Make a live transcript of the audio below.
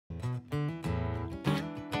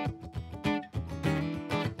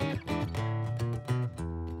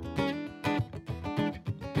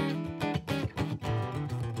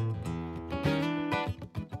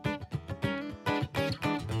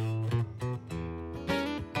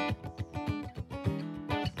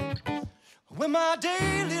when my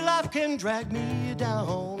daily life can drag me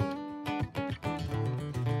down,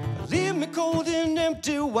 leave me cold and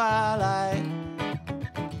empty while I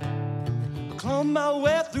climb my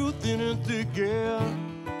way through thin and thick air.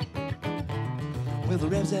 Well, the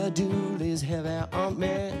revs I do lays heavy on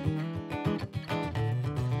me.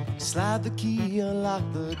 Slide the key, unlock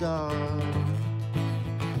the door.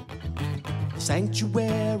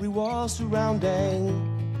 Sanctuary walls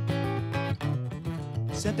surrounding.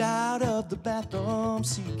 Stepped out of the bathroom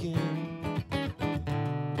seeking.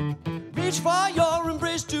 Reach for your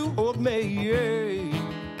embrace to hold me.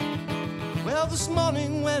 Well, this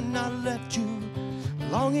morning when I left you,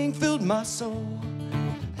 longing filled my soul.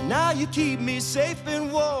 And now you keep me safe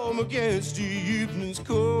and warm against the evening's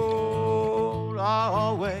cold. I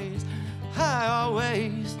always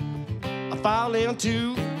fall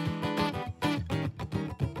into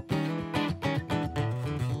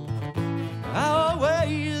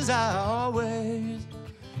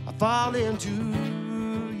I fall into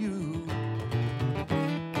you.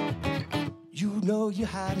 You know you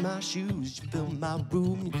hide my shoes, you fill my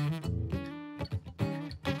room.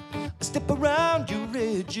 I step around your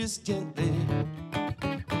edges gently,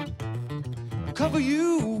 cover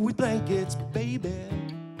you with blankets, baby.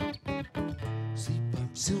 Sleep on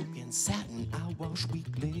silk and satin, I wash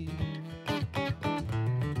weekly.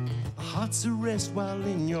 My heart's at rest while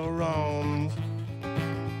in your arms.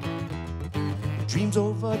 Dreams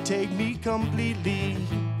overtake me completely.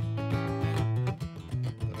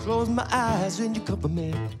 Close my eyes and you cover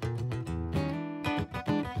me.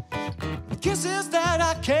 Kisses that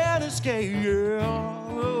I can't escape.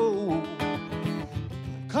 Oh.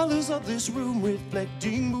 Colors of this room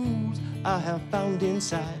reflecting moods I have found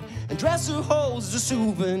inside. And dresser holds the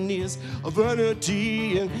souvenirs of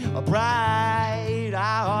vanity and pride.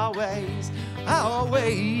 I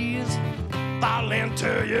always fall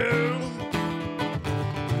into you.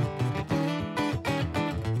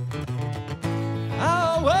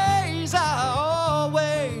 I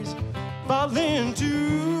always fall into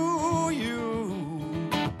you.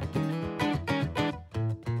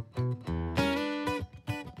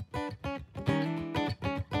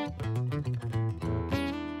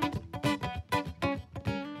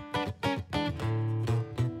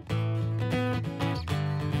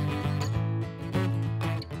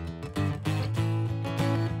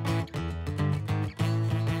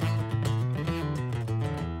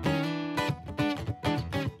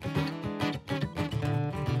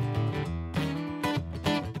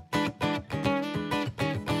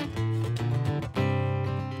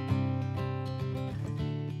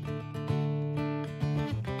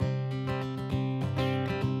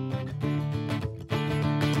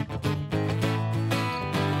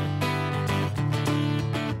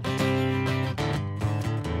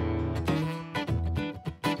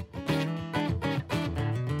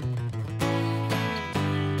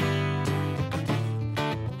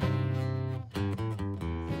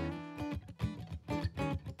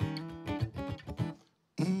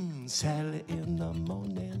 Sally in the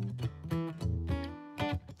morning,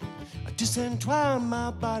 I disentwine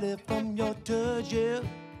my body from your touch, yeah.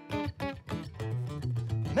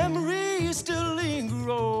 Memories still linger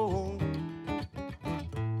on.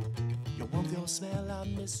 Your warmth, your smell I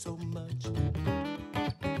miss so much.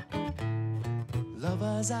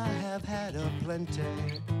 Lovers I have had aplenty.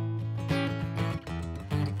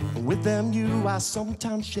 With them you I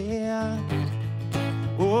sometimes share.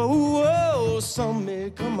 Oh, oh, some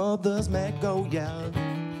may come, others may go, yeah.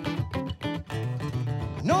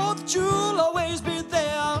 Know that you'll always be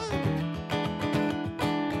there.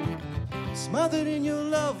 Smothered in your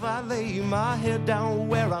love, I lay my head down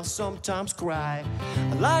where I sometimes cry.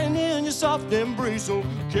 Lying in your soft embrace, so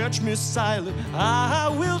catch me silent,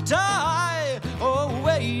 I will die.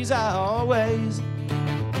 Always, I always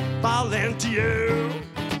fall into you.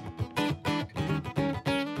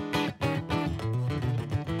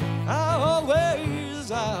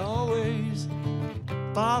 I always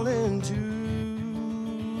fall into you.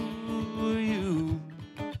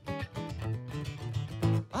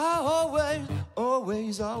 I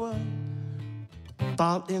always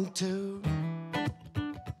fall into.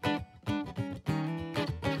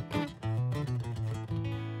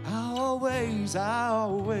 I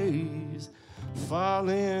always fall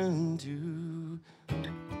into.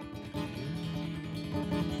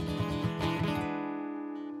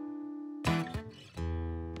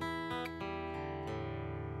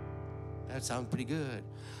 That sounds pretty good.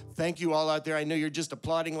 Thank you all out there. I know you're just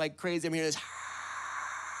applauding like crazy. I'm hearing this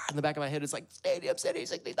in the back of my head. It's like Stadium City,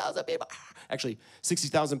 60,000 people. Actually,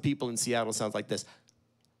 60,000 people in Seattle sounds like this.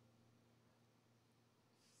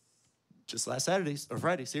 Just last Saturday, or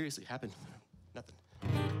Friday, seriously, happened.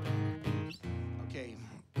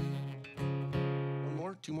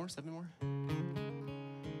 2 more? 7 more?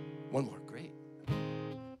 1 more, great.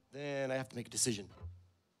 Then I have to make a decision.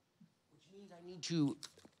 Which means I need to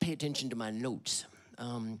pay attention to my notes.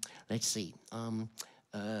 Let's see. Oh,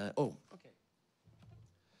 okay.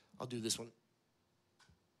 I'll do this one.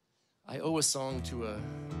 I owe a song to a...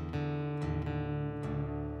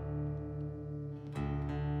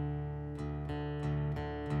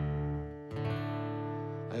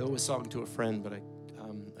 song to a friend, but I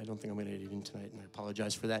don't think I'm going to edit it in tonight, and I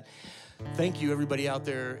apologize for that. Thank you, everybody out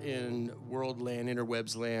there in world land,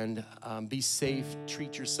 interwebs land. Be safe,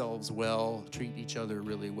 treat yourselves well, treat each other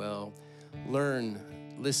really well. Learn,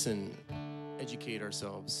 listen, educate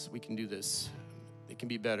ourselves. We can do this. It can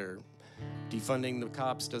be better. Defunding the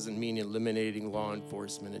cops doesn't mean eliminating law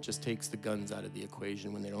enforcement. It just takes the guns out of the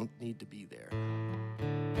equation when they don't need to be there.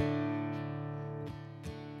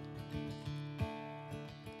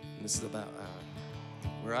 This is about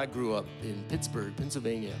where I grew up in Pittsburgh,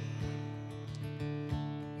 Pennsylvania. And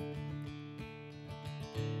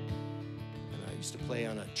I used to play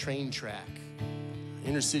on a train track,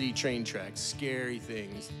 inner city train track, scary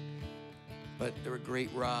things. But there were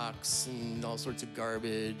great rocks and all sorts of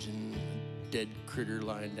garbage and a dead critter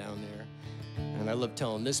lying down there. And I love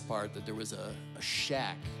telling this part that there was a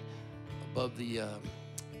shack above the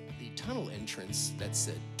tunnel entrance that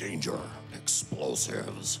said, "Danger,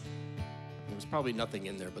 explosives." There was probably nothing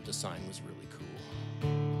in there, but the sign was really cool.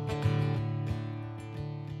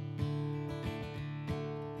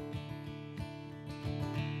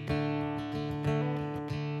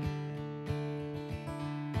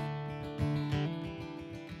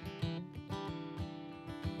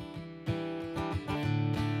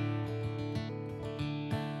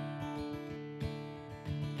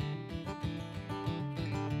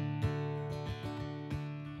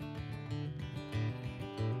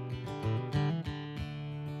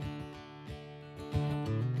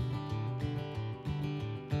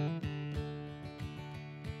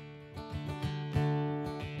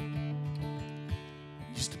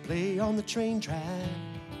 Play on the train track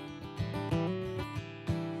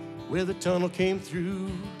where the tunnel came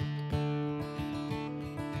through.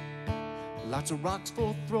 Lots of rocks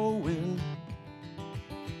for throwing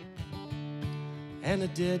and a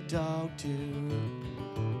dead dog too.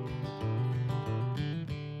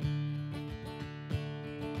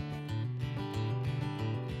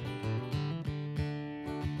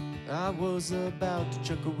 I was about to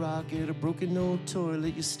chuck a rock at a broken old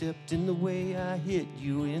toilet. You stepped in the way, I hit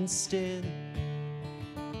you instead.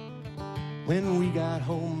 When we got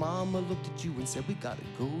home, Mama looked at you and said, "We gotta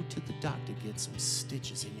go to the doctor, get some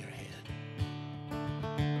stitches in your head."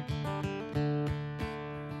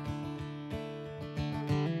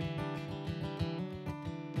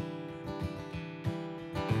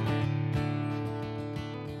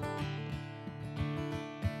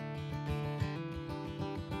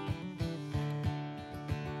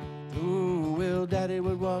 Daddy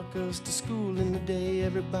would walk us to school in the day,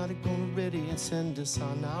 everybody going ready and send us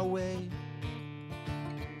on our way.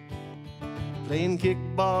 Playing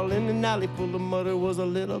kickball in an alley full of mud was a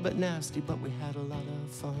little bit nasty, but we had a lot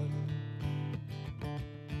of fun.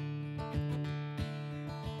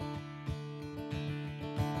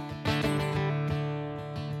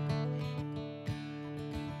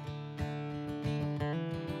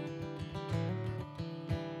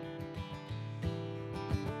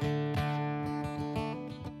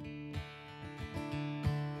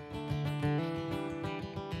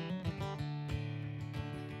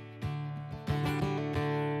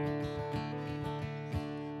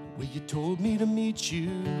 You told me to meet you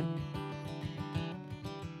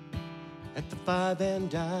at the 5 and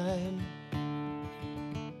Dime.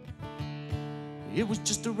 It was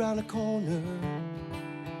just around the corner.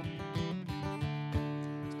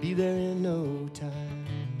 Be there in no time.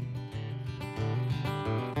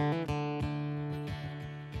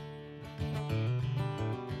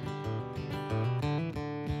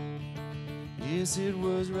 Yes, it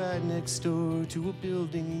was right next door to a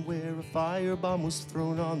building where a firebomb was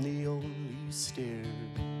thrown on the only stair.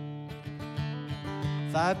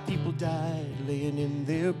 5 people died laying in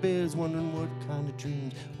their beds, wondering what kind of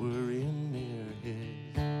dreams were in there.